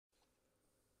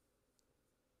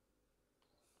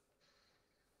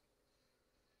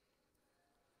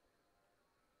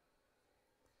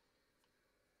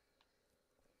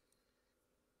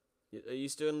Are you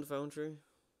still in the foundry?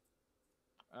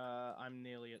 I'm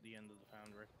nearly at the end of the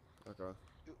foundry. Okay.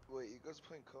 Wait, you guys are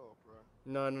playing co-op, right?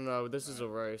 No, no, no. This is a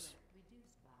race.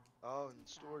 Oh, in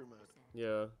story mode.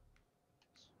 Yeah.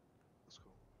 That's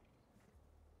cool.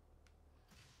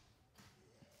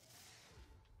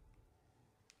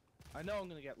 I know I'm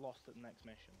gonna get lost at the next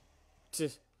mission.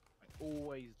 Tch. I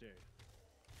always do.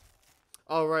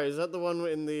 Oh right, is that the one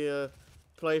in the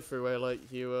playthrough where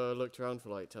like you looked around for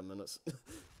like 10 minutes?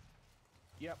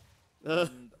 Yep.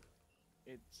 And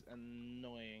it's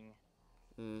annoying.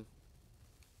 Hmm.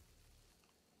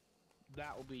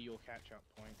 That will be your catch-up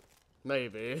point.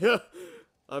 Maybe.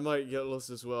 I might get lost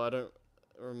as well. I don't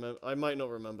remember. I might not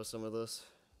remember some of this.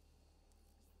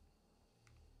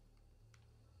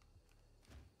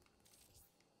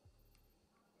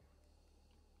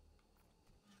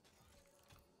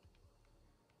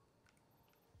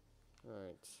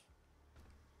 Alright.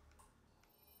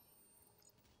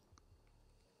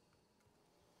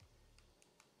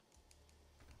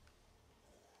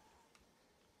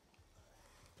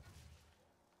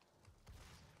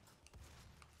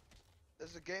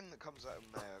 There's a game that comes out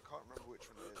in May. I can't remember which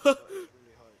one it is, but it's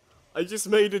really hype. I just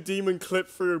made a demon clip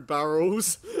through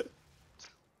barrels.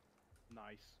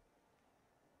 Nice.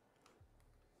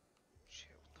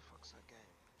 Shit, what the fuck's that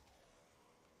game?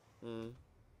 Hmm.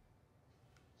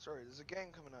 Sorry, there's a game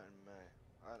coming out in May.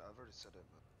 I've already said it,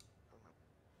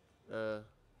 but I don't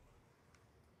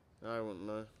know. I wouldn't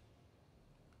know.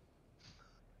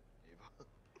 Either.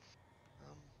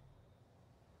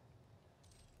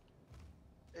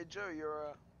 Hey Joe,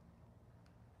 your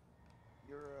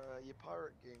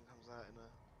pirate game comes out in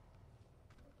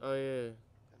Oh yeah.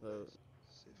 May.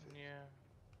 See if it- Yeah.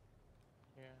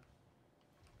 Yeah.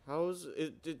 How's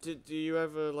it? Do you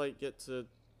ever like get to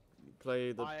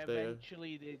play the I beta?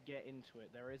 eventually did get into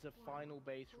it. There is a final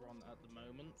base run at the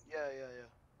moment. Yeah.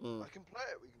 Mm. I can play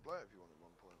it. We can play it if you want at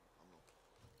one point. I'm not.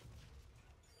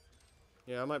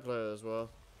 Yeah, I might play it as well.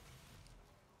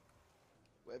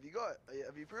 Wait, have you got it?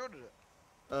 Have you pre-ordered it?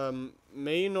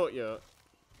 Me not yet.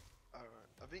 Alright.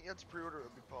 I think you had to pre-order it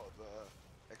to be part of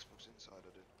Xbox Insider,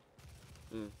 dude.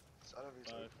 Mm. So I don't think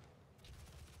Both.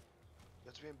 you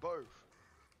have to be in both.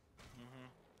 Mm-hmm.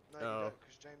 No, Oh. you don't,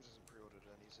 because James hasn't pre-ordered it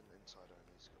and he's an Insider and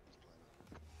he's playing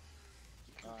it.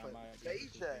 You can play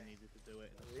JJ. They needed to do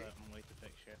it in a Really? certain way to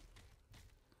fix it.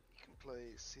 You can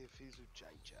play Sea of Thieves with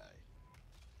JJ.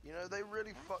 You know, they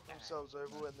really fucked themselves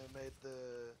over when they made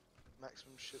the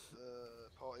maximum ship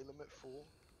party limit 4.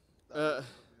 That really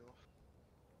put me off.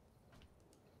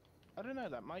 I don't know,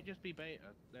 that might just be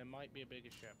beta. There might be a bigger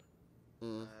ship.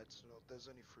 Mm. It's not. There's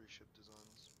only 3 ship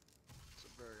designs. It's a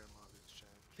very unlikely to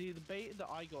change. See, the beta that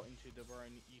I got into,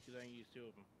 you could only use 2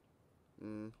 of them.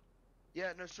 Mm.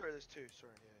 Yeah, no, sorry, there's 2.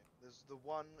 Sorry, yeah. There's the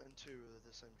 1 and 2 are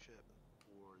the same ship.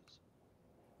 War is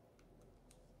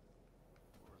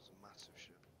a massive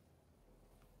ship.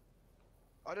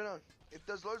 I don't know. If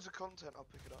there's loads of content, I'll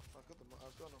pick it up. I've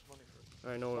got enough money for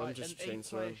it. I know. I'm Like, just an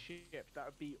 8-player chainsawing. ship, that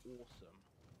would be awesome.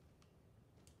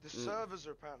 The servers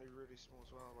are apparently really small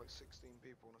as well, like 16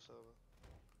 people on a server,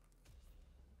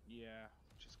 Yeah.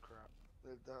 which is crap.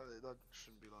 That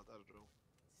shouldn't be like that at all.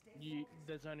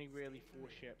 There's only really 4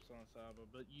 ships on a server,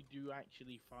 but you do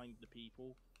actually find the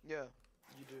people. Yeah,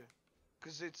 you do.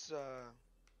 Because it's,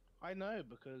 I know,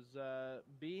 because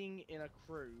being in a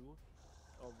crew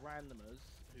of randomers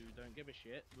who don't give a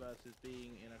shit versus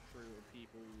being in a crew of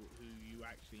people who you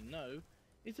actually know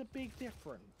is a big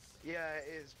difference. yeah, it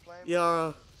is. Playing Yeah.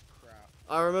 with is crap.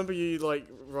 I remember you like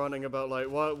running about like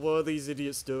what are these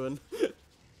idiots doing? Yeah,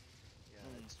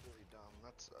 it's really dumb.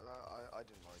 That's, I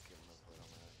didn't like it when I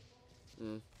played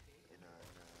on Mm.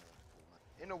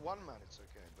 in a one-man it's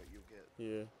okay, but you'll get,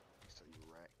 Yeah. so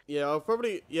you wreck. Yeah, I'll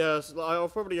probably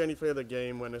only play the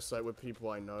game when it's like with people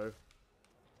I know.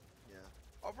 Yeah.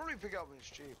 I'll probably pick it up when it's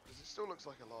cheap, because it still looks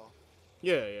like a laugh.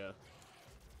 Yeah, yeah.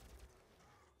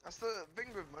 That's the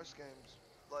thing with most games,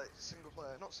 like single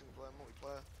player, not single player,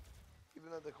 multiplayer.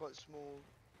 Even though they're quite small,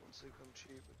 once they become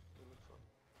cheap, they look fun.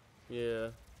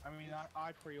 Yeah. I mean,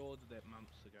 I pre-ordered it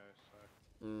months ago, so...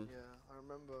 Mm. Yeah, I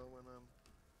remember when the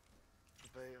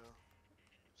beta.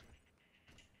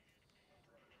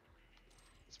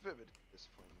 It's a bit of a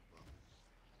disappointment, but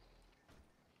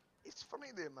it's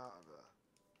funny the amount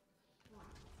of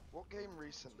what game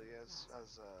recently has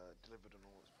delivered on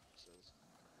all its promises?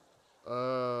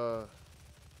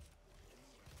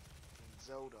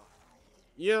 Zelda.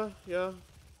 Yeah, yeah.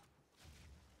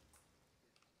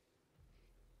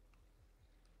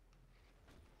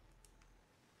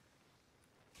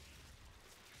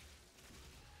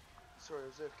 Sorry, it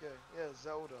was AFK. Yeah,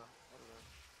 Zelda. I don't know.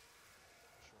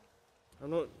 Sure.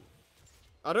 I'm not.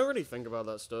 I don't really think about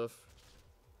that stuff.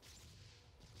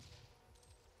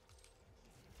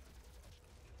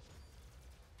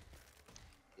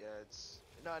 Yeah, it's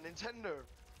no Nintendo.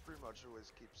 Pretty much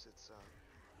always keeps its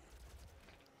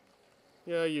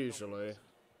Yeah, usually. not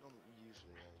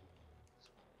usually.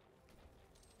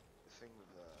 The thing with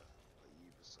like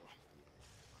Ubisoft.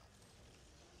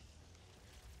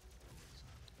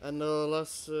 And the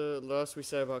less we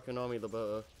say about Konami, the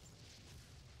better.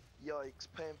 Yikes!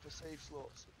 Paying for save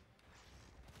slots.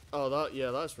 Oh,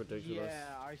 that's ridiculous.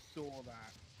 Yeah, I saw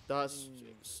that. That's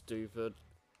stupid.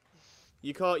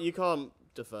 You can't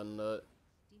defend that.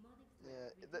 Yeah,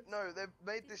 no, they've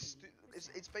made this.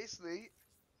 It's basically,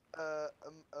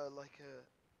 like a.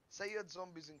 Say you had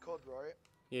zombies in COD, right?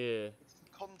 Yeah. It's the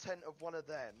content of one of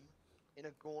them in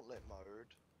a gauntlet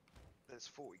mode. That's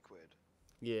 40 quid.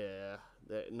 Yeah.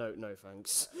 No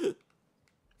thanks.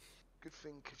 Good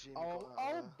thing Kojima I'll got that.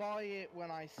 I'll buy it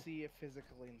when I see it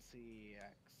physical in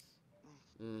CEX.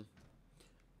 Mm.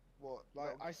 What?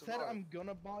 Like Metal I Gear said, Survive? I'm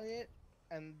gonna buy it,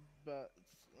 but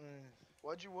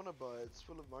Why'd you want to buy it? It's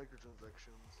full of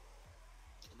microtransactions.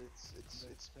 And it's the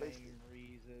basically same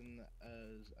reason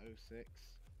as 06.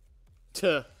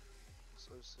 Tuh.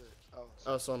 so sick. Oh,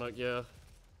 Oh, Sonic, yeah.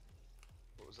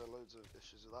 what was there? Loads of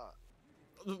issues of that.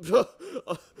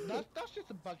 That's just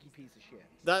a buggy piece of shit.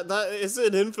 that is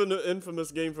an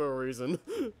infamous game for a reason.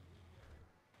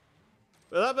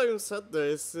 But that being said, though,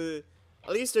 it's, at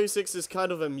least 06 is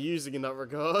kind of amusing in that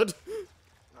regard.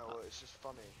 No, well, it's just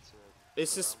funny to.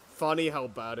 It's just funny how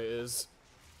bad it is.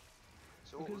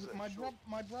 So what was Because it?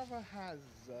 my brother has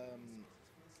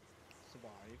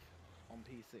Survive on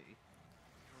PC,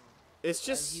 It's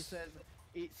and he just says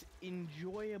it's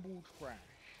enjoyable trash.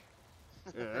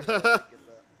 yeah. Get that.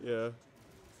 Yeah.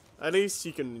 At least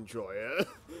you can enjoy it.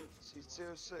 See,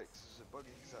 06 is a buggy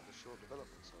because had a short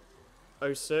development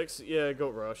cycle. 06, yeah, it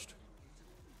got rushed.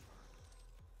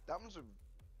 That was a.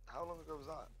 How long ago was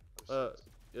that? Uh,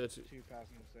 06? it's,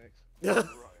 2006. Right.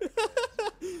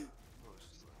 Well, it's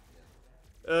just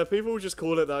like, yeah. people just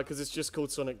call it that because it's just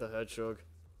called Sonic the Hedgehog.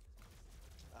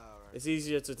 Oh, right. It's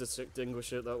easier to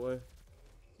distinguish it that way.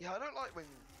 Yeah, I don't like when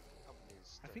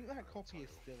companies. I don't think that have a copy is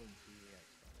title. still in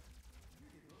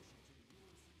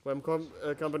CEX. When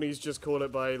companies just call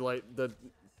it by like the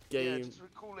Yeah, game, just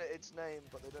call it its name,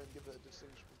 but they don't give it a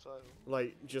distinguishable title.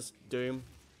 like just Doom.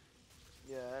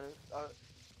 Yeah, and I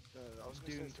was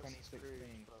gonna Doom say Assassin's 2016.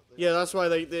 Creed, but they Yeah, don't- that's why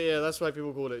that's why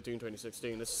people call it Doom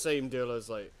 2016. It's the same deal as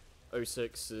like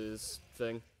 06's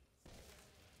thing.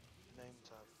 name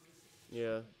tag.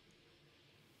 Yeah.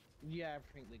 Yeah, I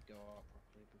think they go up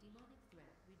properly. It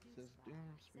says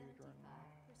Doom speedrun.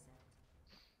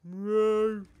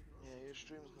 No. Yeah, your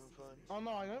stream's going fine. Oh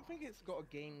no, I don't think it's got a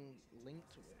game link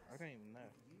to it. I don't even know.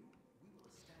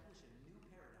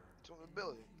 Talking with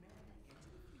Billy.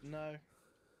 No.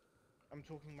 I'm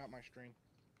talking about my stream.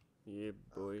 Yeah,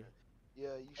 boy. Okay.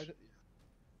 Yeah, you I should.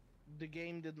 The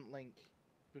game didn't link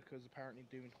because apparently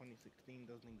Doom 2016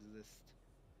 doesn't exist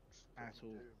at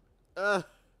all.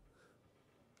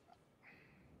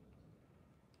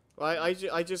 I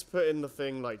just put in the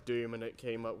thing like Doom and it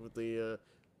came up with the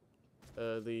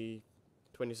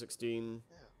 2016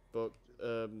 Yeah. book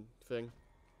thing.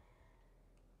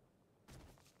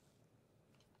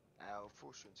 I'll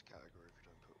force you into category if you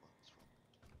don't put one. It's fine.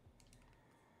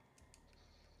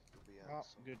 You'll be Oh, out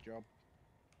good job.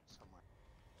 somewhere.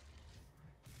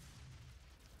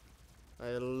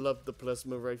 I love the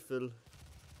plasma rifle.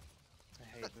 I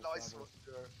hate this Nice level. one,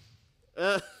 Joe.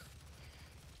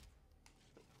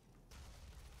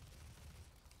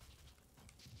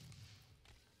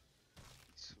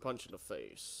 Sweet. Punch in the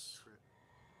face. Trip.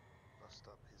 Bust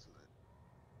up his lip.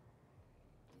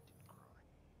 He didn't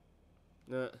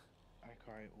cry. I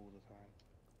cry all the time.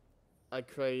 I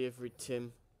cry every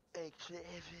Tim. Actually,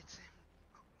 everything.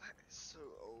 That is so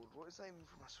old. What is that even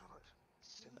from? I saw like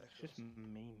It's just a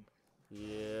meme.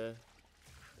 Yeah.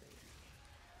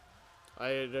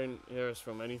 I don't hear us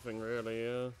from anything really,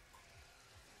 yeah.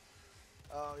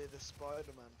 Oh yeah, the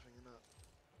Spider-Man thing, innit?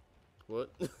 What?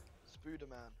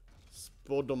 Spooderman.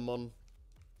 Spiderman.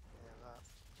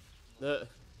 Yeah, that.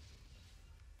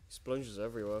 Explosions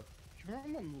everywhere. Do you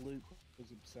remember when Luke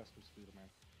was obsessed with Spider-Man?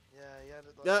 Yeah, he had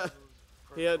it like. Yeah, little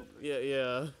He had, profile yeah, picture.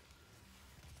 yeah.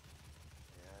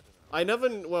 Yeah, I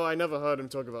don't know. I never heard him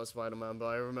talk about Spider-Man, but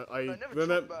I remember, I never talked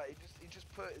remember, about it. He just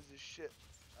put it as his shit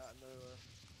out of nowhere.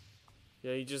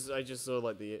 yeah, I just saw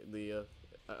like the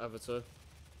avatar.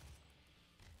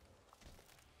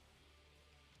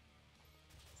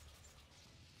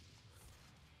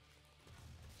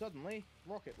 Suddenly,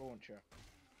 rocket launcher.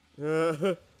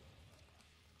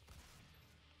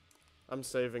 I'm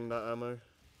saving that ammo.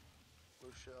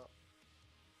 Blow shit up.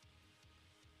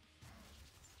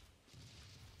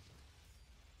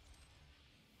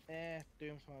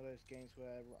 Doom's one of those games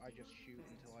where I just shoot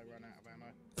until I run out of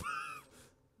ammo.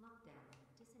 Lockdown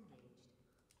disengaged.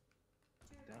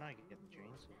 Then I get the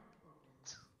chainsaw.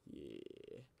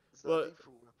 Yeah. Is that Well- a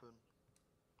default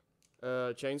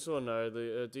weapon? Chainsaw? No,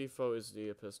 the default is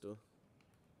the pistol.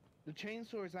 The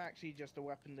chainsaw is actually just a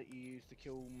weapon that you use to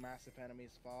kill massive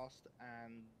enemies fast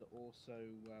and also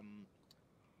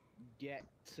get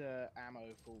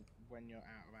ammo for when you're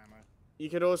out of ammo. You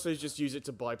could also just use it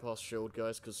to bypass shield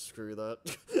guys, cause screw that.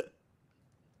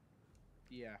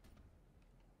 Yeah.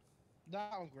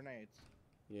 That on grenades.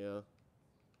 Yeah.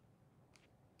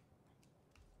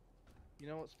 You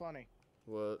know what's funny?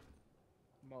 What?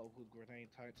 Multiple grenade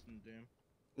types in Doom.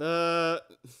 Uh.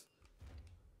 Do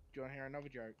you want to hear another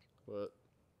joke? What?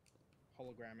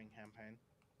 Hologramming campaign.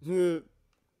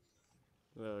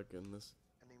 Oh goodness.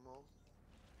 Any more?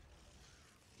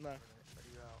 No, Are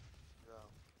you out? You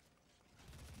out?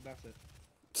 that's it.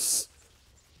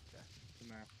 For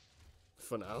now.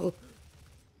 For now.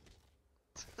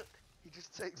 He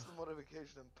just takes the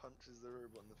modification and punches the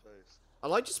robot in the face. I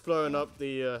like just blowing up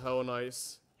the Hell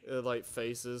Knights, like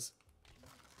faces.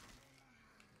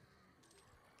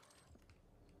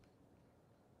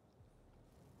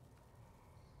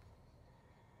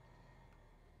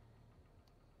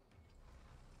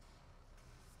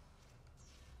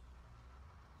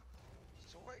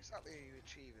 So what exactly are you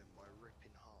achieving by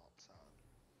ripping hearts out?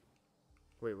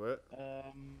 Wait, what?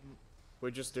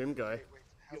 We're just Doom guy. Gateway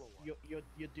to hell or what?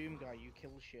 You're Doom guy. You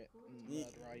kill shit and Ye-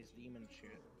 murderize demon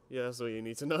shit. Yeah, that's all you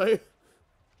need to know.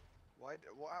 What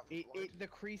happened? It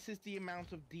decreases the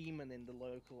amount of demon in the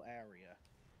local area.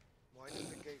 Why did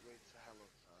the gateway to hell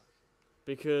occur?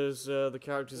 Because the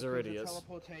characters are Because a idiots.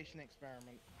 teleportation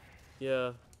experiment.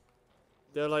 Yeah.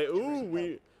 They're like, ooh,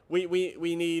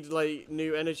 we need like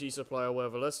new energy supply or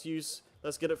whatever. Let's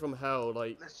get it from hell.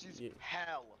 Like, Let's use yeah,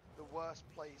 hell, the worst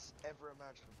place ever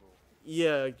imaginable.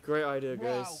 yeah, great idea,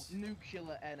 Well, guys.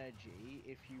 nuclear energy,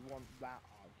 if you want that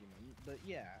argument. But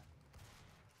yeah.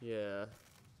 Yeah.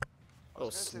 I Oh,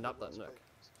 was gonna say the snap that worst neck.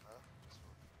 place on Earth, that's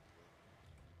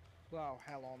what- Well,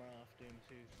 Hell on Earth, Doom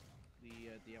 2,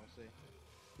 the DLC.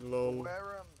 Lol.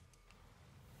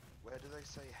 Where do they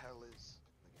say hell is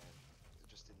again? Is it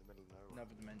just in the middle of nowhere?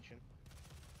 Another dimension.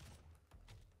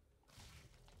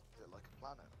 Is it like a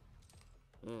planet?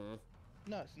 Mm.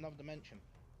 No, it's another dimension.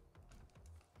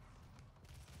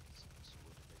 So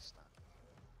where do they stand?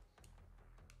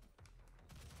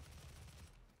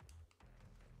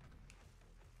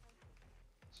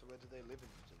 So where do they live in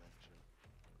the dimension?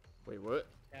 Wait, what?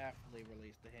 Carefully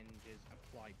release the hinges,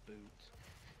 apply boot.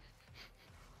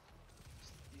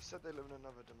 You said they live in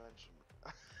another dimension.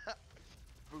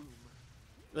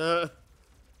 Boom.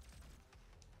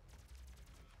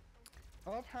 I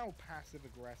love how passive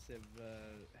aggressive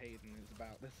Hayden is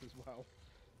about this as well.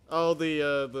 Oh,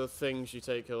 the things you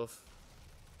take off.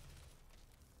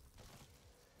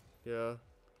 Yeah.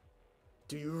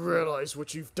 Do you realize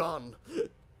what you've done?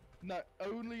 No,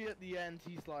 only at the end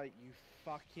he's like, you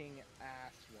fucking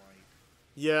asswipe.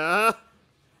 Yeah.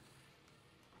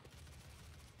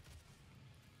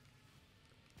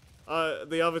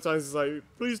 The other times it's like,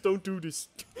 please don't do this.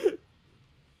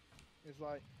 It's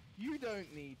like, you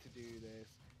don't need to do this.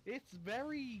 It's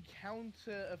very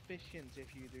counter efficient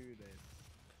if you do this.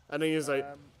 And then he's like,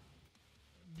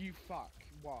 You fuck.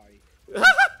 Why?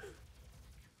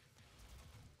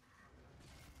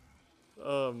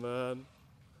 oh man.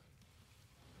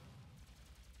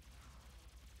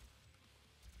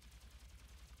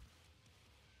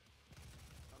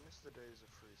 I miss the days of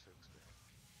 360.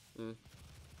 Mm.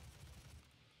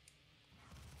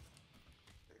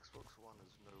 Xbox One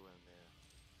is nowhere near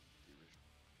the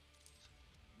original.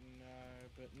 No,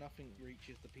 but nothing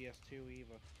reaches the PS2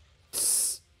 either.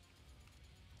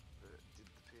 But did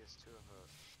the PS2 have a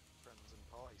friends and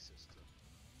party system?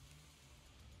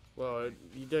 Well,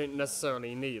 you don't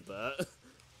necessarily need that.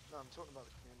 No, I'm talking about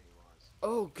the community-wise.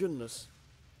 Oh goodness.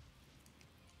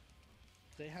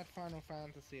 They had Final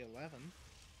Fantasy 11,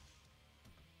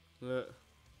 Yeah.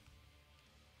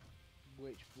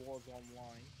 which was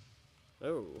online,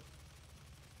 Oh.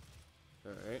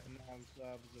 Alright. and now the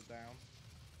servers are down,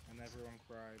 and everyone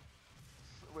cried.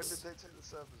 When did they take the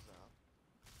servers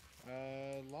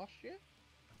down? Last year?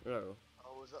 Oh.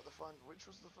 Oh, was that the final? Which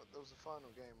was the? That was the final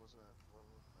game, wasn't it?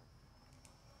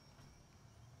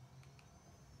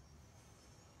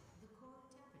 The core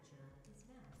temperature is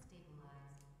now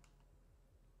stabilized.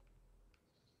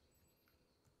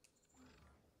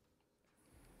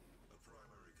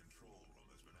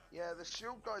 Yeah, the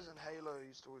shield guys in Halo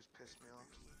used to always piss me off.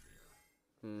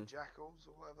 Hmm. Jackals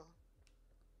or whatever.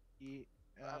 Yeah,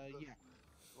 Have the yeah.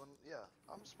 One, yeah,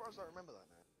 I'm surprised I remember that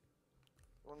now.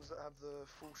 The ones that have the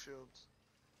full shields.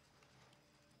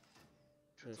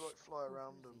 You have to Yes. like fly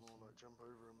around them or like jump over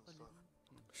them and stuff.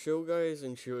 Shield guys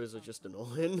and shooters are just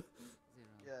annoying.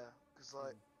 Yeah, because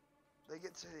like they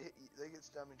get to hit you, they get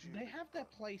to damage you. They but have you their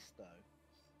can't. place though.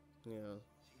 Yeah.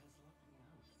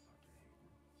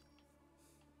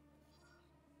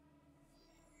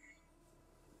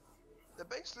 They're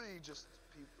basically just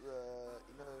people.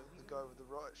 You know, the guy with the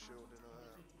riot shield in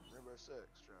Rainbow Six,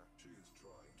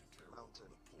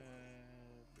 Mountain.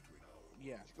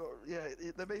 Yeah. He's got,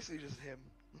 yeah, they're basically just him.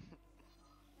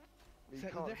 But you So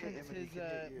the can't hit difference him and he is can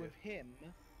hit you. with him,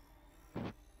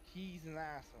 he's an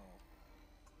asshole.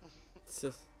 It's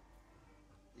just,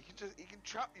 He can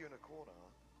trap you in a corner.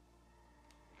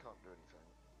 You can't do anything.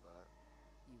 But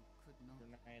You could not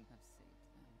Grenade. have saved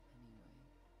them anyway.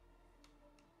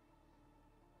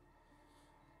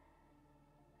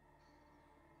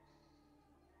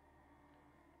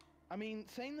 I mean,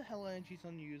 saying the hell energy's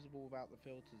unusable without the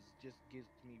filters just gives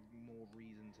me more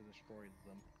reason to destroy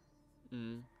them.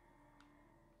 mm.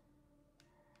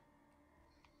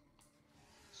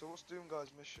 so what's Doom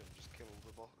Guy's mission? Just kill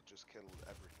the boss. Just kill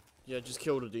everything. Yeah, just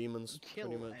kill the demons, Kill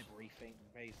pretty much. everything,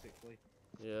 basically.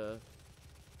 Yeah.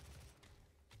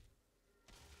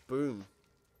 Boom.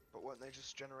 But won't they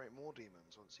just generate more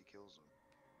demons once he kills them?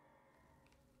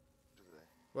 Do they?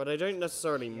 Well, they don't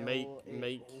necessarily Kill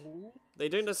make it all. They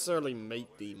don't necessarily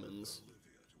make demons.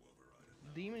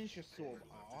 Demons just sort of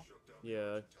are.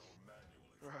 Yeah.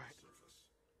 Right.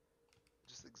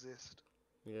 Just exist.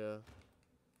 Yeah.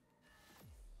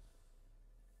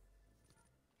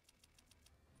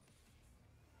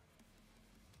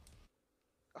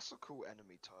 That's a cool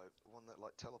enemy type. One that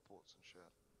like teleports and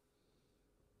shit.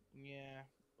 Yeah.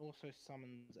 Also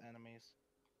summons enemies.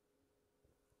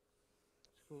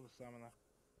 It's called a summoner.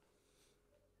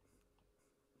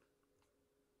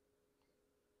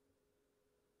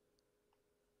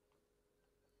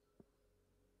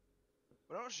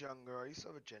 When I was younger, I used to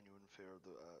have a genuine fear of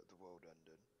the world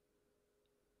ending.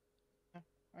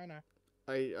 I know.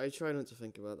 I try not to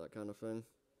think about that kind of thing.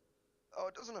 Oh,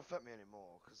 it doesn't affect me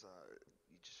anymore because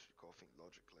you just gotta think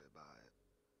logically about it.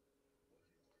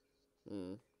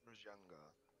 Mm. When I was younger,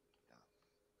 yeah.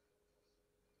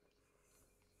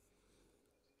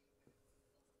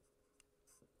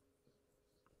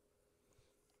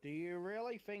 Do you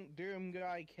really think Doom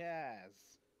Guy cares?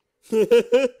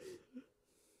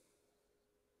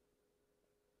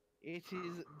 It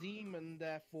is demon,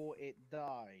 therefore it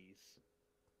dies.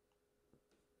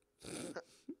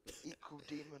 Equal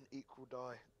demon, equal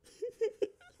die.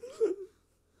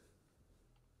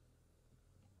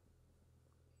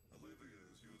 Olivia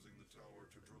is using the tower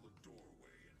to drill a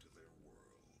doorway into their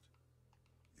world.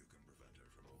 You can prevent her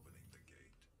from opening the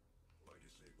gate by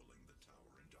disabling the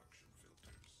tower induction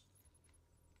filters.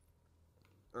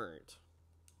 Alright.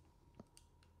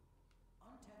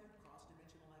 Untethered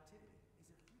cross-dimensional activity is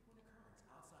a frequent occurrence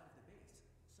outside of the base,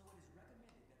 so it is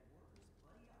recommended that workers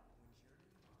buddy up when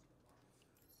journeying onto the market surface.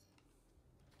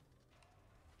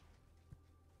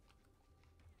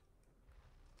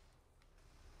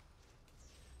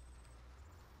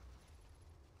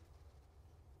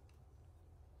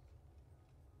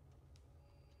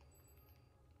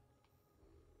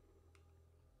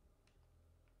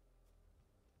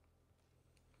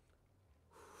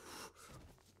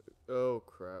 Oh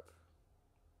crap.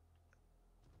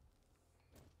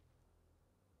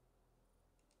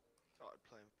 Started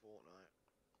playing Fortnite.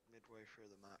 Midway through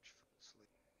the match, fell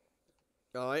asleep.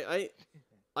 Oh,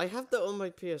 I have that on my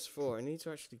PS4. I need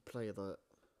to actually play that.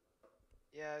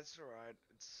 Yeah, it's alright.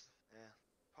 It's yeah,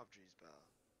 PUBG's better.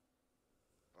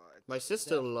 But it's, My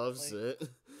sister loves it.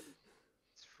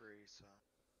 it's free, so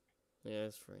Yeah,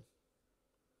 it's free.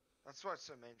 that's why it's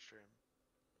so mainstream.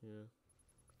 Yeah.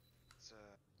 It's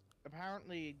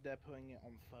Apparently, they're putting it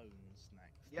on phones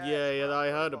next. yeah, Yeah, it's I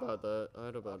right, heard but about that. I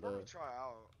heard I'll about probably that. try it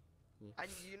out. Yeah.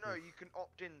 And you know, you can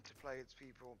opt in to play against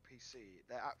people on PC.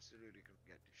 They're absolutely gonna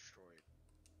get destroyed.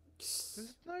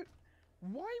 There's no.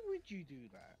 Why would you do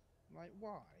that? Like,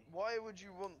 why? Why would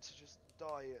you want to just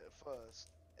die at first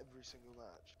every single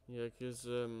match? Yeah, cause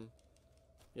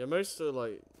yeah, most of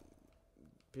like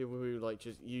people who like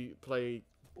just you play.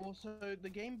 Also, the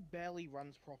game barely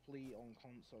runs properly on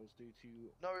consoles due to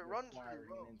No, it runs really requiring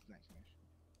well. an internet connection.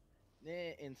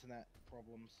 Near internet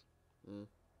problems. Mm,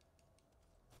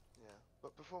 Yeah,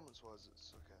 but performance-wise,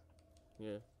 it's okay.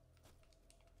 yeah.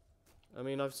 I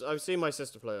mean, I've seen my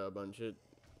sister play it a bunch.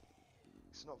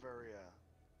 It's not very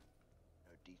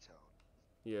detailed.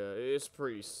 Yeah, it's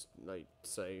pretty like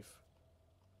safe.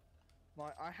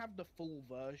 Like, I have the full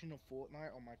version of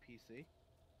Fortnite on my PC.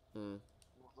 Hmm.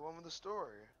 What, the one with the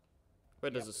story?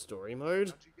 Wait, there's a story mode?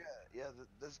 How'd you get it?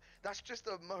 Yeah, that's just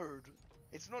a mode.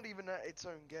 It's not even its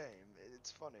own game.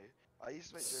 It's funny. I used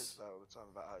to make jokes about it all the time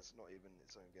about how it's not even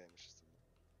its own game. It's just.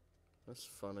 That's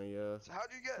funny, yeah. So how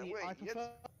do you get it? See,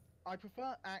 Wait, I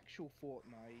prefer actual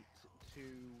Fortnite to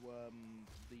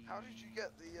the. how did you get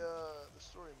the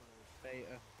story mode?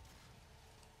 beta?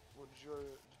 What did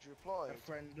you apply?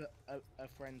 A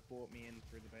friend brought me in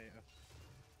through the beta.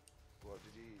 What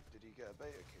did he get a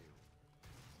beta key?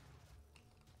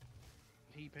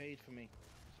 He paid for me.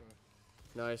 So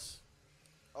Nice.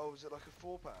 Oh, was it like a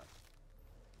 4-pack?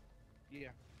 yeah,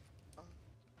 Oh,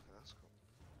 okay, that's cool.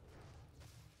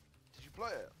 Did you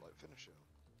play it? Like finish it?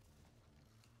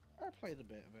 I played a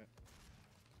bit of it.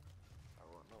 Oh,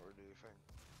 well, not really your thing.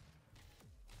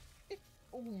 It's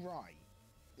all right.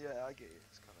 Yeah, I get you.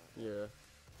 It's kind of. Yeah.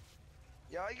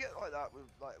 Yeah, I get like that with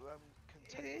like when I'm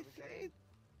content It is. with a game.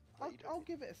 I'll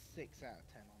give it a 6 out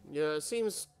of 10 on that. Yeah, it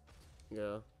seems...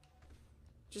 Yeah.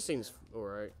 Just seems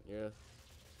alright, yeah.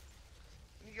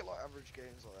 When you get like average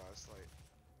games like that, it's like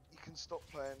you can stop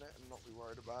playing it and not be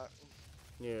worried about it.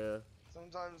 Yeah.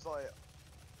 Sometimes like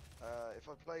if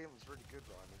I play games really good,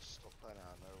 right, and I just stop playing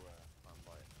out of nowhere, I'm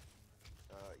like,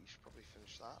 you should probably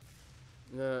finish that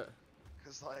Yeah.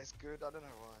 because like it's good. I don't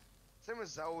know why. Same with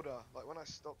Zelda. Like when I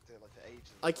stopped it, like for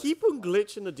ages. I keep on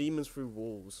glitching the demons through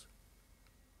walls.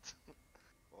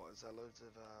 What is there loads of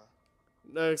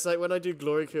No, it's like when I do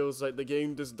glory kills, like the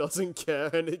game just doesn't care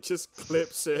and it just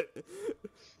clips it.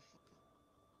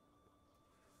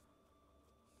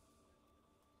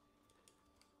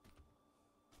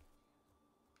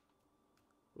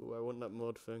 Ooh, I want that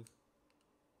mod thing.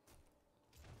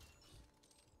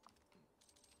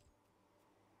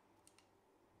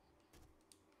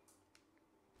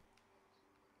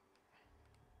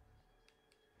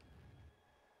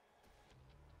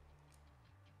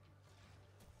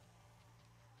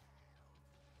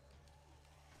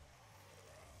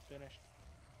 Finished.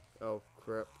 Oh,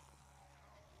 crap.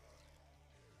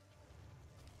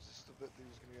 is this the bit that he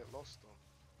was gonna get lost on?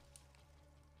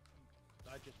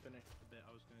 I just finished the bit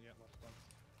I was going to get lost on.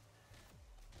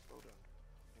 Well done.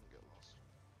 Didn't get lost.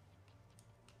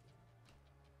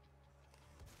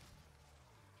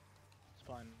 It's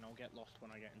fine. I'll get lost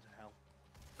when I get into hell.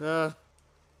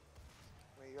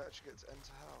 Wait, you actually get to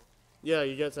enter hell. Yeah,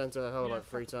 you get to enter hell Yeah, like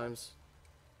 3 fuck that. times.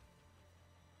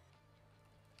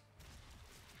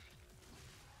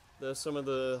 There's some of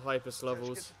the hypest You actually get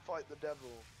levels. to fight the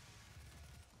devil.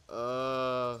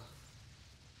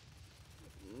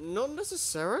 Not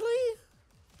necessarily? You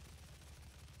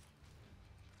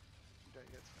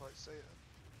don't get to fight Satan.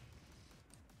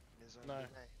 In his own No. domain.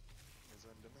 In his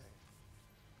own domain.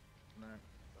 No.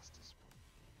 That's disappointing.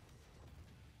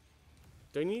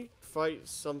 Don't you fight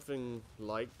something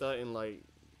like that in like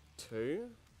 2?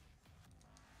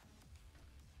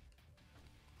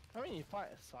 I mean, you fight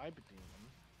a cyber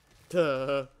demon.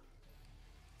 Duh.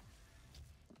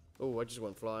 Oh, I just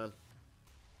went flying.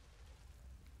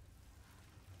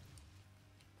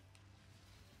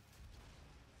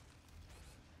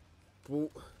 Whoa.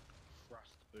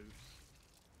 Thrust boots.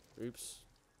 Oops.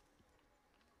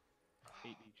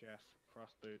 Hate you, Jeff.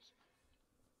 Thrust boots.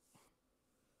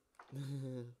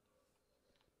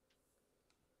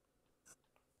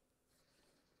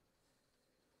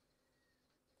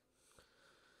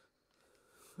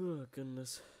 Oh,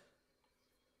 goodness.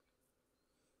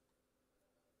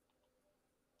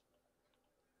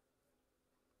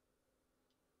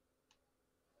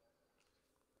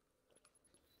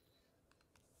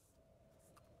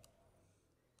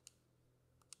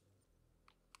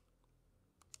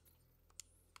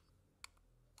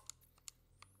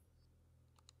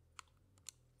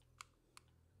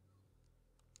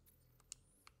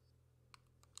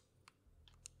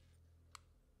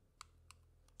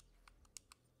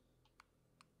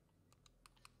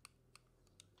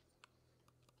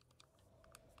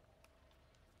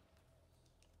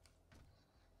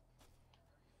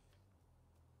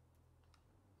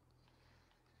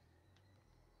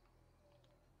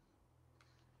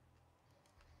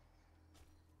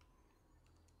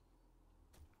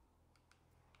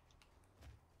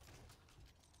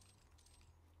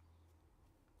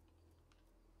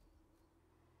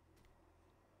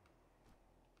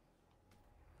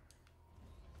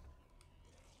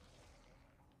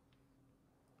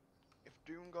 If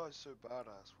Doom Guy's so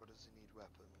badass, why does he need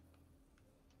weapon?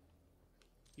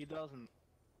 He doesn't.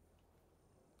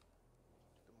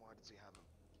 Then why does he have them?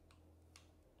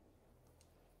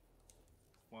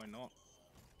 Why not?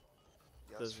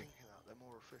 Yeah, I was Does- thinking that. They're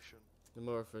more efficient. They're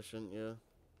more efficient, yeah.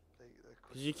 They're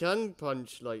quick. 'Cause you can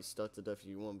punch like stuff to death if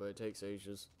you want, but it takes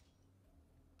ages.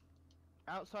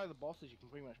 Outside the bosses, you can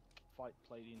pretty much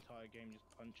play the entire game just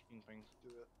punching things. Do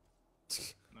it.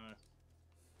 No.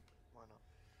 Why not?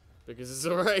 Because it's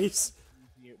a race.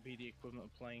 It'd be the equivalent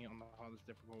of playing it on the hardest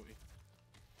difficulty.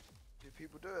 Do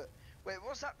people do it? Wait,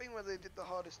 what's that thing where they did the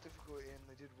hardest difficulty and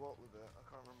they did what with it? I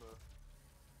can't remember.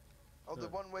 Oh, the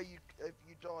one where if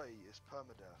you die, it's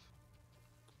permadeath.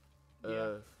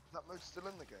 Yeah. Is that mode still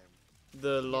in the game?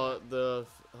 The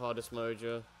hardest mode,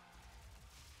 yeah.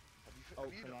 Have you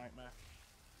Ultra done? Nightmare.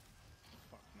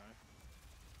 Fuck no.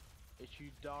 If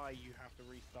you die, you have to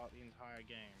restart the entire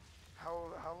game.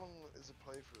 How long is a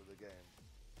playthrough of the game?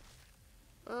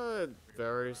 It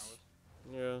varies.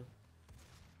 Yeah.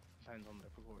 Depends on the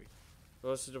difficulty. It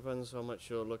also depends how much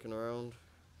you're looking around.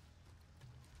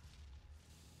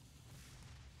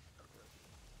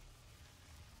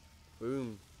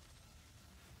 Boom.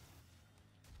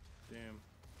 Doom.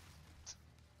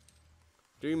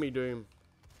 Doomy doom.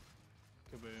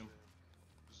 Kaboom.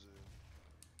 Zoom.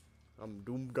 I'm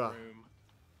Doomga. Room.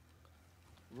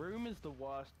 Room is the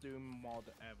worst Doom mod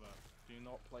ever. Do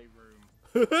not play Room.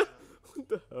 What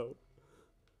the hell?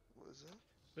 What is it?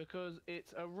 Because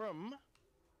it's a room,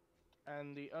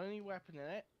 and the only weapon in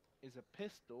it is a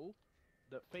pistol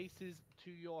that faces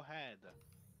to your head.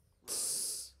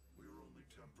 We're only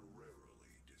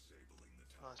temporarily disabling the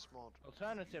tower. Nice mod.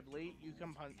 Alternatively, you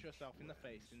can punch yourself in the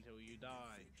face until you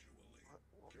die.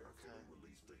 Carefully Okay.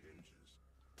 release the hinges.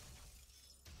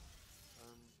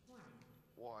 Warning.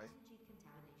 Why? Energy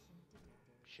contamination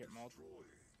detected. Shit mod.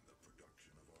 Destroying the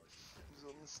production of our Is it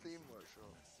on the Steam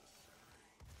Workshop?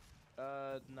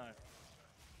 No.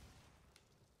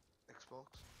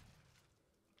 Xbox?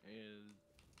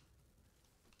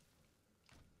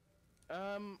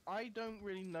 I don't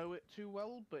really know it too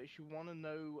well, but if you want to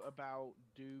know about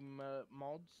Doom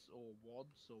mods or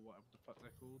WODs or whatever the fuck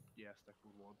they're called, yes, they're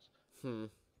called WODs.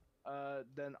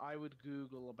 Then I would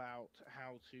Google about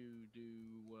how to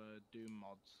do Doom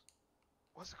mods.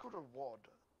 What's it called? A WAD?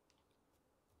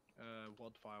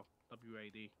 WOD file,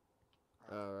 WAD.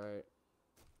 Alright.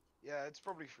 Yeah, it's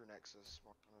probably through Nexus,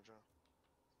 Mod Manager.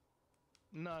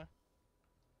 No.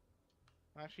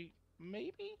 Actually,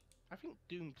 maybe? I think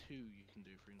Doom 2 you can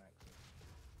do through Nexus.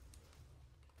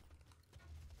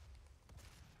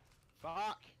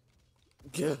 Fuck!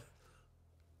 Yeah.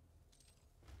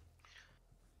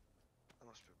 That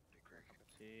must be pretty cracky.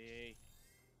 See.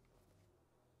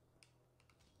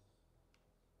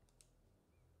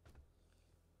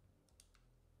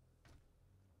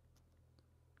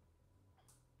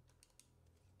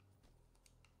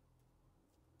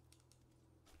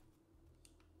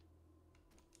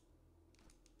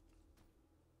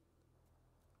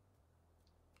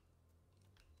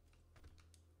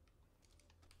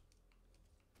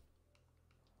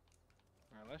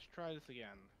 Alright, let's try this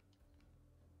again.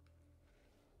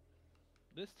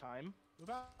 This time,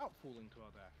 without falling to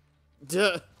our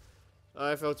death.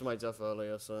 I fell to my death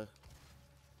earlier, so.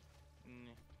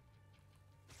 Mm.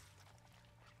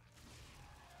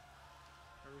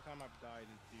 Every time I've died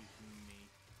is due to me.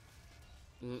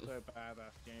 Mm. So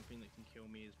badass, the only thing that can kill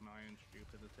me is my own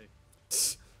stupidity.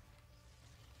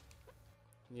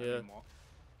 I Yeah. mean, what?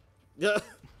 Yeah.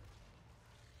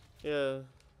 Yeah.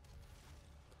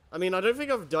 I mean, I don't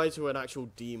think I've died to an actual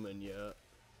demon yet.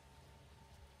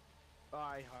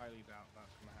 I highly doubt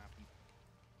that's gonna happen.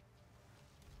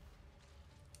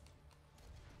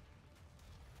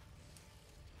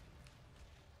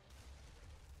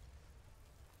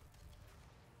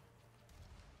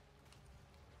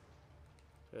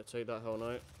 Yeah, take that, Hell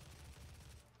Knight.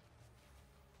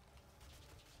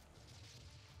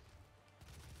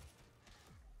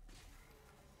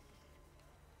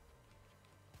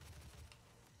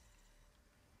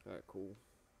 Alright, cool.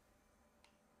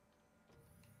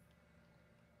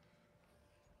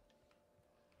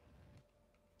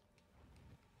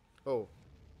 Oh.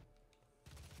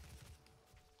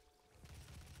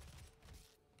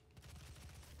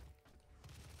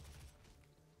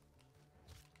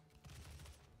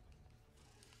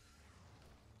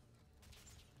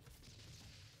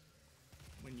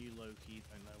 When you low-key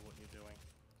don't know what you're doing.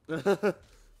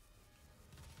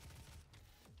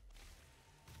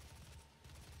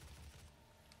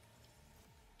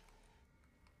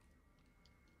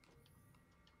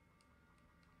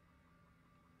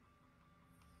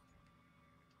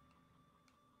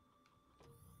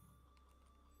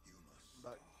 You must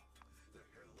But stop. The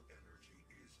hell energy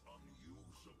is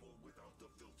unusable without the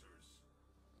filters.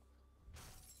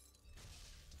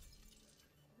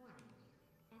 Warning.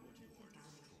 Energy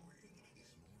contamination detected.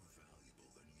 Is more valuable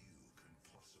than you can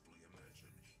possibly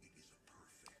imagine. It is a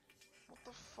perfect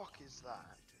fuck is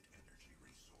that? Energy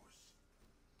resource.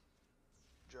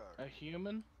 Joe, A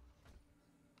human?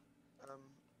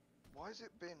 why has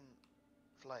it been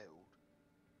flailed?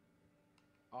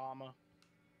 Armor.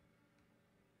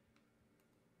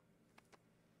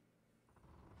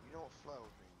 You know what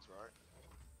flailed means, right?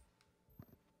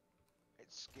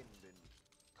 Its skin been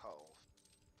cut off.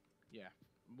 Yeah.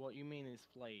 What you mean is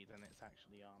flayed, and it's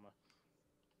actually armor.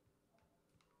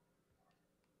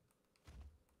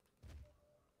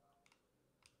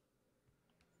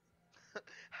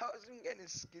 How is he getting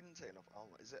his skin taken off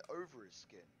armor? Is it over his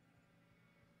skin?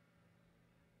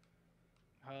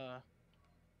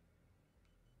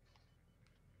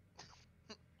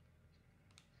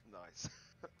 Nice.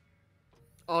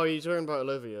 Oh, you're talking about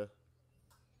Olivia.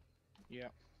 Yeah.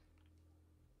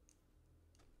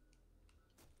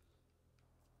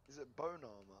 Is it bone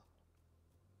armor?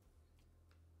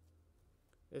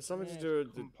 It's something Yeah, to do it's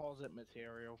with the, composite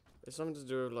material. it's something to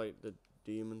do with like the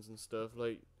demons and stuff.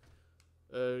 Like,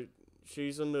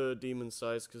 she's on the demon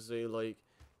side because they like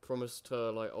promised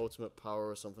her like ultimate power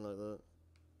or something like that.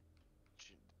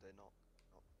 Did they not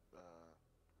go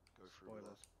through with Spoilers.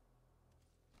 it?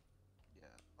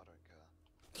 Yeah, I don't care.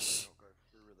 Did they not go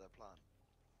through with their plan?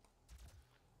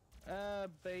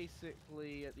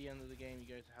 Basically, at the end of the game, you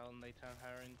go to hell and they turn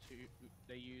her into.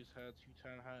 They use her to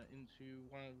turn her into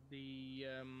one of the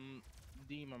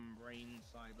demon brain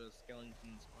cyber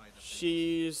skeleton spider. things.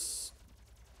 She's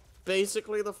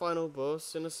basically the final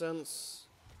boss in a sense.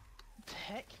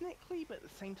 Technically, but at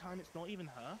the same time, it's not even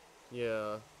her.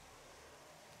 Yeah.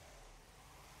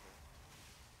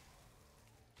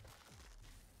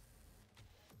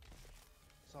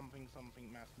 Something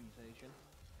mass mutation.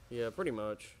 Yeah, pretty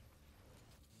much.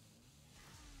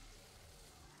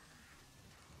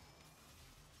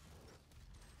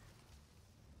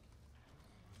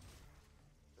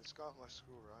 This guy at my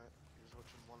school, right? He was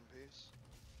watching One Piece,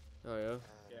 Oh yeah.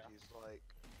 and Yeah. he's like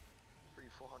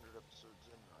 400 episodes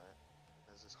in, right?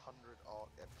 There's this 100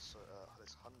 arc episode,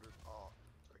 this 100 arc,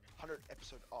 sorry, 100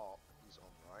 episode arc he's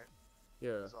on, right?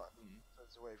 Yeah. He's like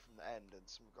episodes away from the end, and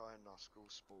some guy in our school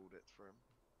spoiled it for him.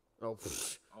 Oh,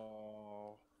 pfft,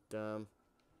 Oh damn.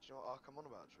 Do you know what arc I'm on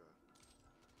about, Joe?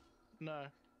 no,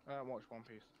 I don't watch One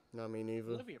Piece. No, me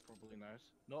neither. Olivia probably knows.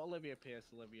 Not Olivia Pierce,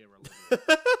 Olivia.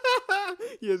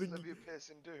 Yeah. It's Olivia Pierce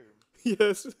in Doom.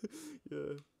 Yes.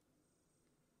 Yeah.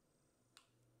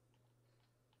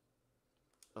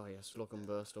 Oh yes, Flock and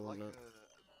Burst. I want Like that.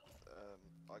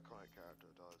 a iconic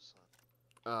character does. So.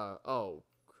 Oh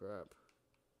crap.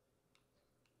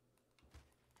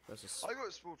 That's a. I got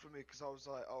it spoiled for me because I was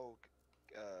like, oh,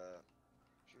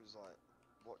 she was like,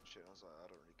 watch it. And I was like, I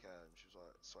don't really care. And she was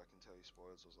like, so I can tell you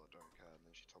spoilers. I was like, don't care. And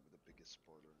then she told me the biggest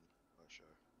spoiler in my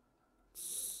show.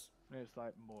 It's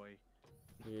like, boy.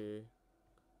 Yeah.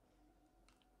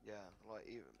 Yeah, like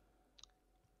even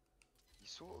you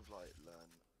sort of like learn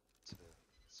to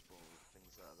spoil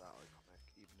things that are that iconic,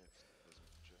 even if it doesn't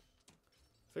watch it.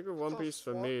 Figure One Plus, Piece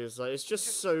for what? me is like it's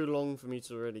just so long for me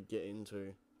to really get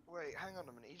into. Wait, hang on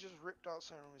a minute. He just ripped out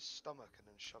something from his stomach and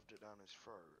then shoved it down his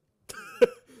throat.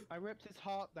 I ripped his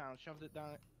heart down, shoved it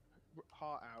down,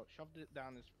 heart out, shoved it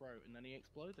down his throat, and then he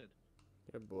exploded.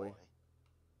 Yeah, boy. Why?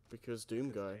 Because Doom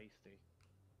It's Guy. tasty.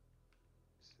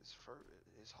 His throat,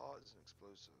 his heart isn't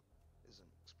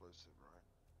explosive, right?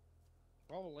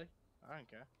 Probably. I don't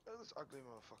care. Oh, this ugly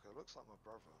motherfucker looks like my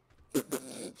brother.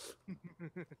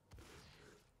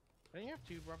 Don't you have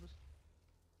two brothers?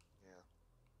 Yeah.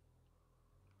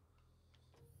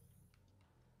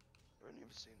 I've only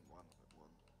ever seen one.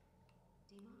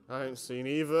 I haven't seen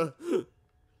either.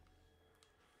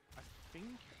 I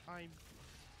think I've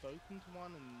spoken to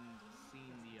one and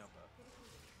seen the other.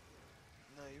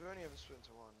 No, you've only ever spoken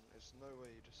to one. There's no way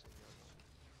you just seen the other.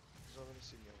 Because I've only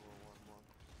seen the other one.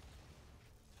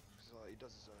 Because like, he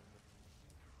does his own.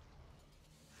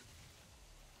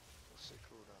 What's it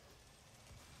called?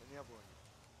 And the other one.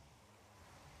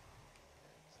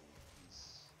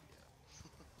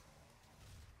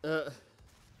 Yeah, he's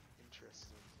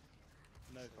interesting.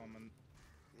 No So- comment.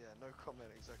 Yeah, no comment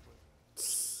exactly.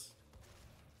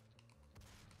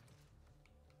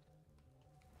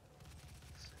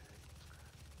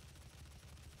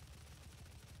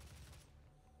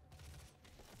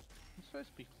 I'm supposed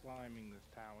to be climbing this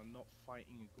tower, not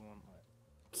fighting a gauntlet.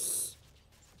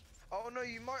 Oh no,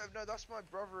 you might have. No, that's my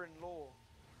brother-in-law.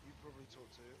 You probably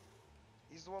talked to.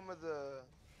 He's the one with the.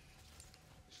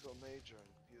 He's got a major in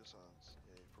computer science.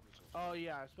 Yeah, you probably talked to. Oh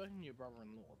yeah, I've spoken to your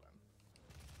brother-in-law then.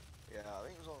 Yeah, I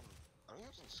think it was on. I think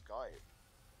it was on Skype.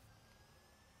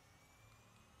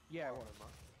 Yeah, Can't it was.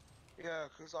 remember. Yeah,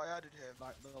 because I added him.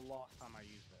 Like the last time I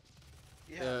used it.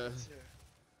 Yeah, Yeah. me too.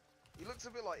 He looks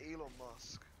a bit like Elon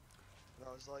Musk. And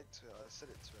I was like, I said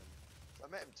it to him. I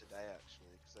met him today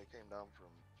actually, because they came down from.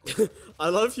 I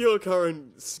love your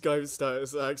current Skype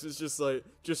status, Axe. It's just like,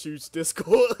 just use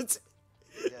Discord.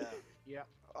 Yeah. Yeah.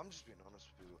 I'm just being honest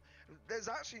with people. There's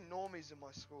actually normies in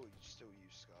my school who still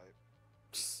use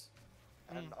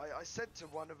Skype. And I said to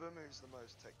one of them, who's the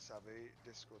most tech savvy,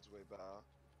 Discord's way better.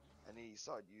 And he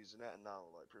started using it, and now,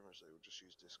 like, pretty much they will just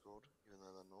use Discord, even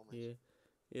though they're normies.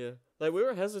 Yeah. Like, we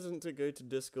were hesitant to go to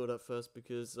Discord at first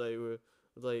because they were,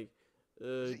 like,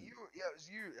 Was it you? Yeah, it was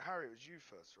you, Harry. It was you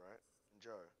first, right? And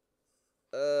Joe.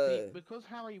 See, because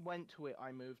Harry went to it,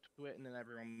 I moved to it, and then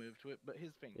everyone moved to it. But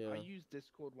here's the thing: Yeah. I used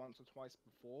Discord once or twice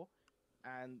before,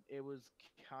 and it was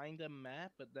kinda meh.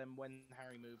 But then when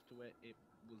Harry moved to it, it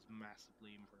was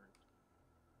massively improved.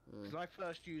 Because I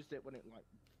first used it when it like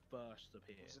first It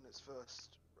appeared. was in its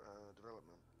first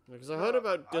development. Because I heard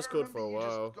about I Discord for a remember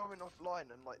you while. just going offline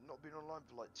and like not being online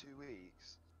for like 2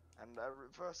 weeks. And at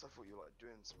first I thought you were like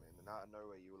doing something, and then out of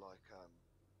nowhere you were like,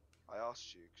 I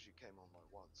asked you because you came on like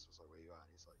once. I was like, where you at?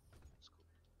 And he's like, Discord.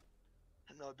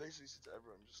 And I basically said to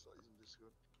everyone, just like using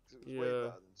Discord. 'Cause it was way Yeah.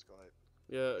 better than Skype.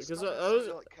 Yeah, because Skype I has was.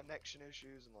 so many, like connection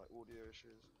issues and like audio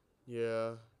issues.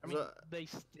 Yeah. I mean, they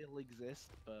still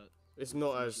exist, but It's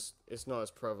not as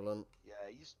prevalent. Yeah,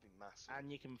 it used to be massive.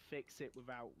 and you can fix it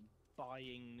without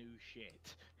buying new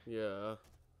shit. Yeah.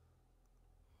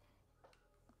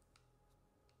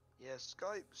 Yeah,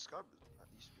 Skype used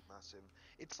to be massive.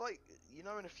 It's like, you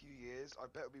know, in a few years, I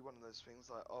bet it'll be one of those things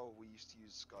like, oh, we used to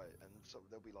use Skype, and so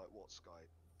they'll be like, what Skype?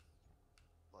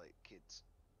 Like kids.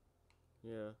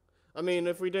 Yeah. I mean,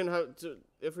 if we didn't have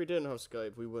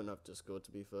Skype, we wouldn't have Discord.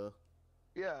 To be fair.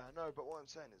 Yeah, no, but what I'm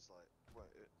saying is like,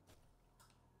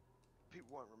 people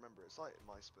won't remember. It's like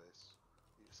MySpace.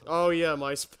 It's like- Oh yeah,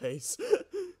 MySpace.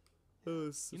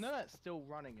 You know that's still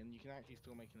running, and you can actually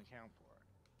still make an account for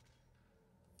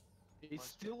it. It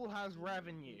still has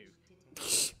revenue.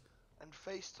 And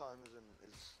FaceTime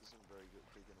isn't very good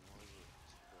big anymore, is it?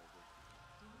 It's not very good.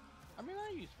 I mean, I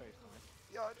use FaceTime.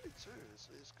 Yeah, I do too. It's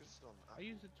good it's on I Apple.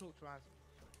 use it to talk to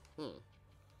Azzy.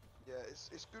 Yeah,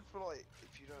 it's good for like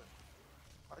if you don't.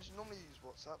 I just normally use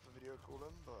WhatsApp for video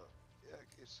calling, but yeah,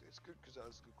 it's good because it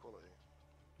has good quality.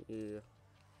 Yeah.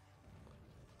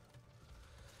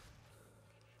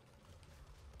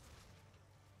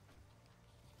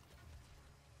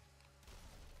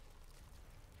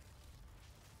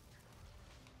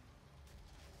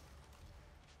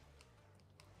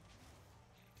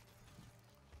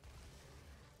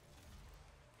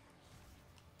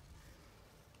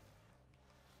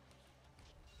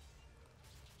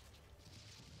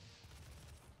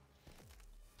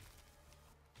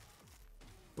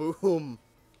 Boom.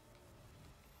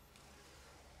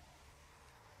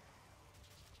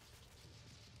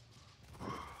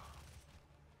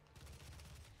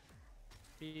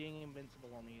 Being invincible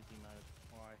on easy mode.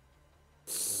 Why?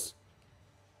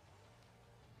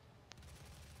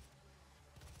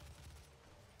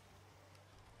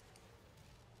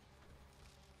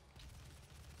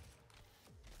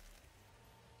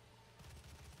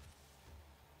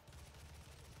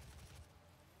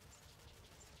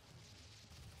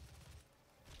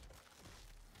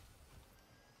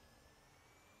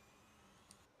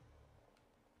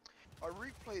 I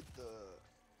replayed the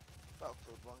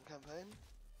Battlefield 1 campaign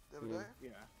the other day,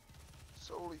 Yeah.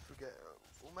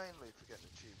 mainly forgetting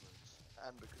achievements,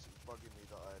 and because it was bugging me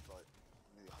that I had like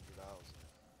nearly 100 hours in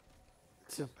it.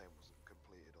 The campaign wasn't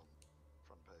completed on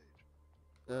front page.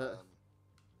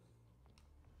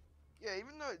 Yeah,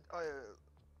 even though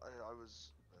I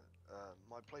was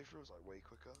my playthrough was like way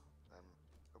quicker than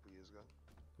a couple years ago.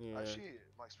 Yeah. Actually,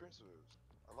 my experience with it was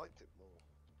I liked it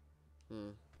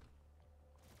more.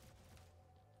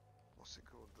 What's it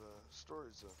called? The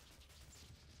stories are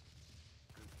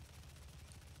good.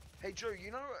 Hey Joe, you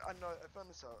know I found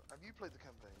this out. Have you played the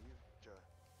campaign? You, Joe?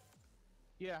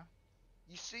 Yeah.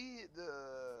 You see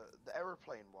the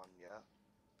aeroplane one, yeah?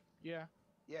 Yeah.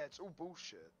 Yeah, it's all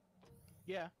bullshit.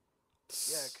 Yeah.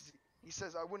 Yeah, because he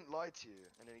says I wouldn't lie to you,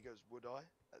 and then he goes, would I?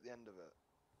 At the end of it.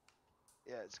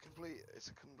 Yeah, it's a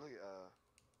complete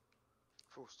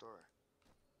full story.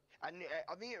 And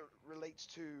I think it relates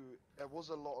to, there was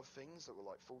a lot of things that were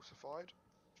like falsified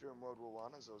during World War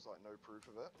One, as there was like no proof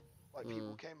of it. Like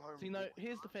people came home. See, no,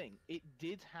 here's the thing. It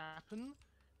did happen,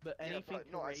 but Yeah, anything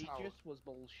but not as how- courageous was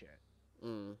bullshit.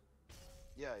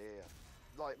 Yeah.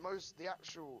 Like the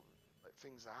actual like,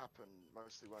 things that happened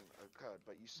mostly weren't occurred,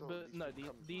 but you saw. But these no,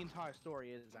 people the entire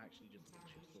story is actually just a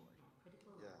bullshit story.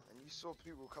 Yeah, and you saw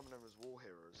people coming in as war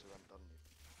heroes who hadn't done anything.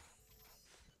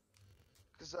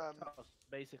 Because Oh,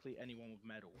 basically anyone with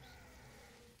medals.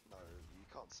 no, you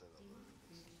can't say that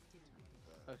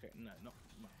though. Okay, no, not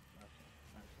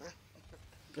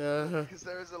okay. Because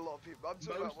there is a lot of people. I'm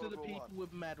talking Most about of the World War people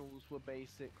with medals were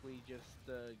basically just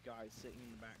guys sitting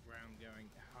in the background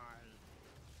going, "Hi."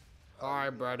 Hi, yeah,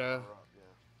 brother. higher up,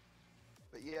 yeah.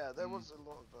 But yeah, there Mm. was a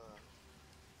lot of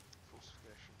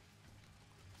falsification.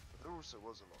 But there also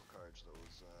was a lot of courage that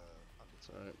was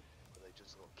undertaken. Right. But they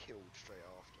just got killed straight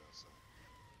after, so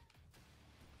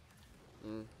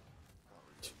Mm. can't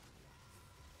really.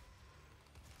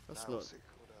 That's Now, not. what's it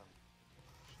called?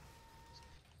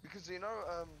 Because you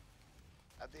know,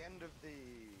 at the end of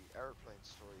the aeroplane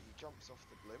story, he jumps off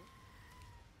the blimp,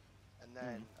 and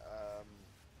then,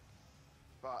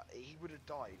 but he would have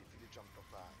died if he'd have jumped off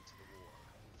that into the water.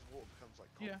 Because water becomes like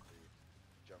Yeah. concrete.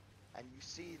 Jump, and you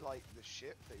see like the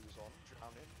ship that he was on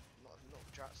drowning,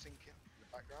 not sinking in the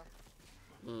background,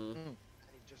 Mm. and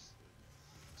he just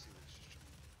see that it's just.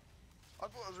 I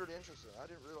thought it was really interesting. I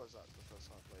didn't realize that the first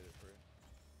time I played it through.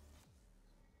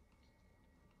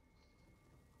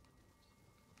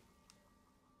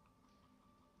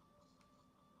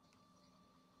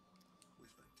 We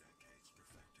spent decades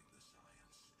perfecting the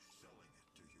science, selling it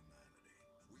to humanity.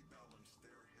 We balanced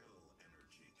their hell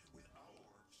energy with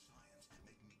our science,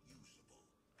 making it usable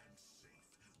and safe.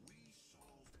 We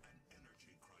solved an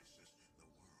energy crisis the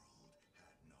world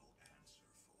had no answer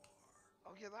for.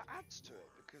 Oh yeah, that adds to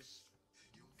it because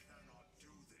You cannot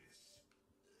do this.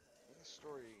 in the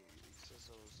story he says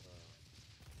there was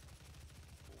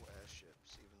 4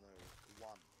 airships, even though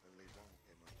only one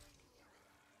came up.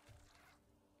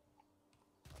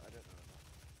 I don't know enough.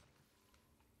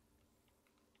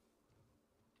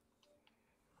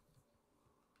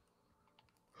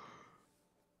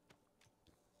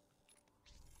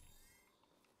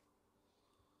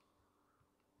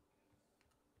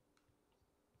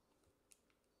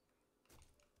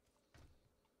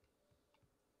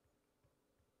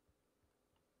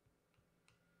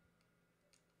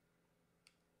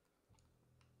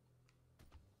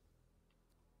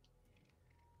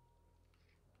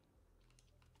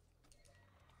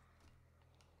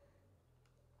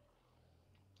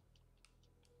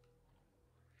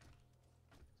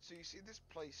 So you see this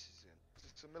place is in,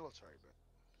 it's a military bit.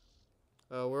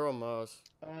 We're on Mars.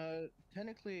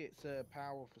 Technically, it's a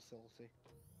power facility.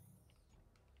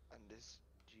 And is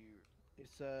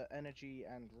It's energy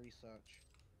and research.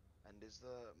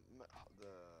 the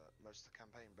most of the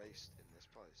campaign based in this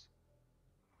place?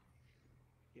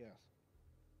 Yes.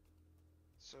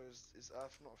 So is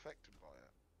Earth not affected by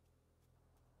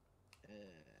it?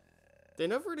 They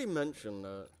never really mentioned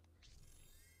that.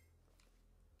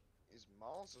 Is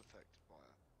Mars affected by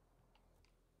it?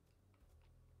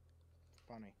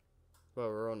 Funny. Well,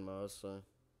 we're on Mars, so.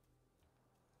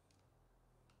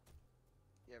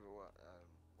 Yeah, but what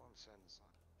I'm saying is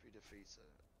like if we defeat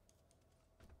it,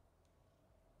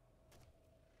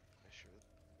 they should.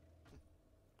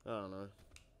 I don't know.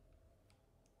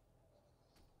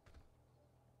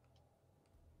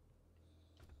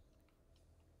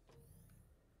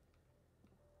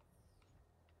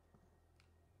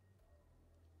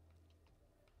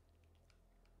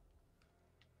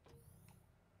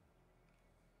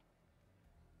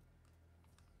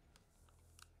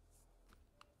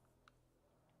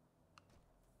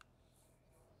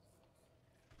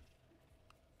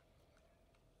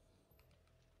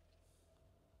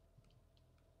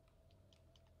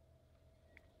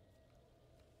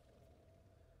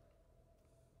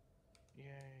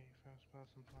 Yay, first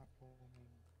person platform.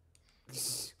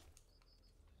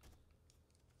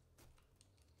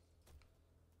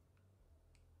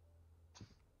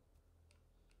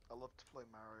 I love to play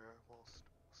Mario whilst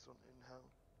in hell.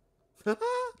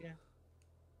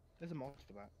 There's a mod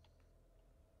for that.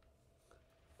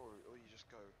 Or you just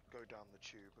go down the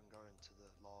tube and go into the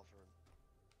lava and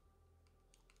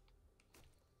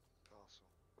castle.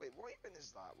 Wait, what even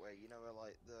is that? Where you know where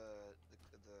like the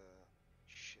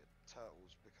shit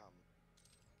turtles become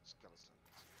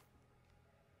skeletons?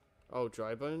 Oh,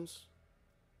 dry bones?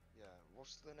 Yeah.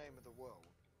 What's the name of the world?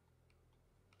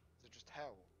 Is it just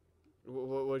hell?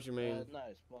 What do you mean? No,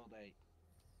 it's World 8.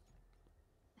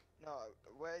 No.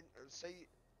 When say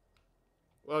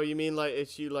Well, you mean like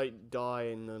if you like die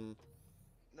and then.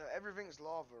 no, everything's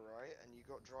lava, right? And you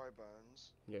got dry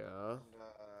bones. Yeah. And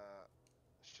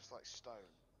it's just like stone.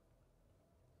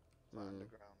 It's like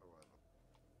underground or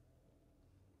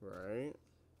whatever. Right.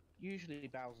 Usually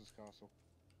Bowser's Castle.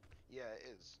 Yeah, it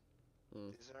is.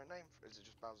 Mm. Is there a name for it? Is it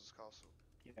just Bowser's Castle?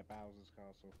 Yeah, Bowser's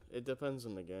Castle. It depends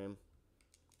on the game.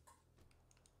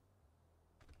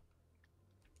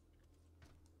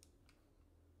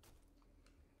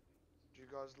 Do you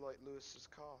guys like Lewis's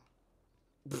car?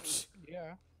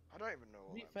 Yeah. I don't even know To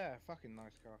what be that fair, fucking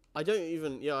nice car. I don't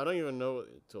even know what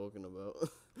you're talking about.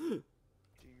 means.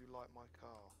 Do you like my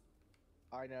car?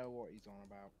 I know what he's on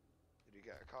about. Did you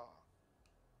get a car?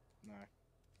 No.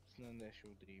 It's an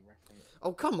initial D reference.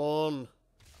 Oh, come on!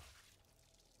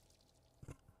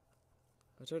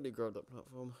 I totally grabbed that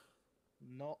platform.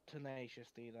 Not Tenacious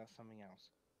D, that's something else.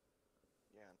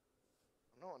 Yeah.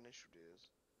 I know what initial D is.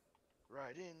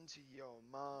 Right into your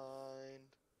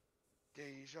mind.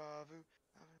 Deja vu.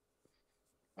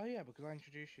 Oh yeah, because I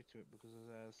introduced you to it because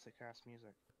of sick ass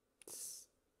music.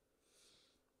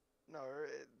 No,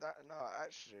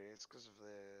 actually, it's because of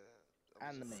the.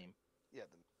 And the meme.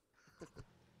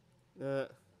 Yeah,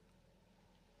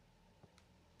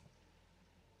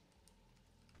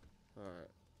 Alright.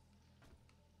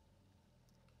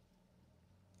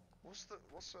 what's a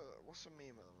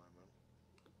meme at the moment?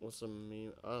 What's a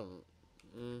meme? I don't.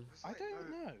 There's I like don't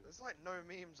know. There's like no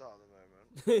memes out at the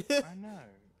moment. I know.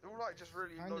 They're all like just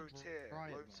really Kinda low tier, dry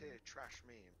at low the tier moment. trash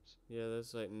memes. Yeah,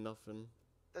 there's like nothing.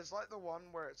 There's like the one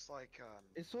where it's like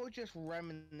It's sort of just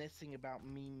reminiscing about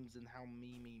memes and how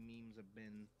memey memes have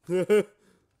been.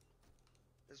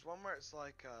 there's one where it's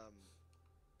like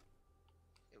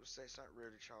it would say something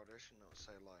really childish and it would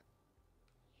say like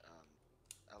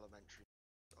elementary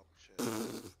oh shit.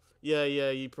 Yeah,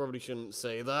 you probably shouldn't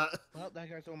say that. Well, there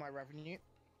goes all my revenue.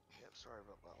 Yep, sorry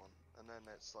about that one. And then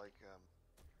it's like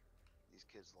these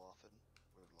kids laughing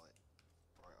with like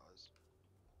bright eyes.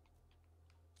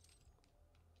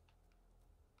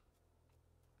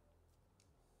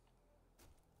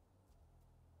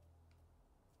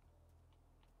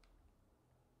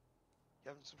 You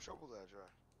having some trouble there, Joe?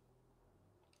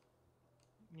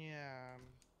 Yeah.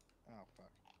 Oh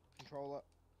fuck. Controller.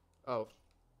 Oh.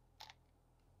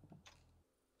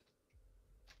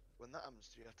 When that happens,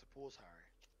 do you have to pause, Harry?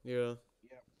 Yeah.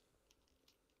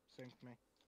 Sync me.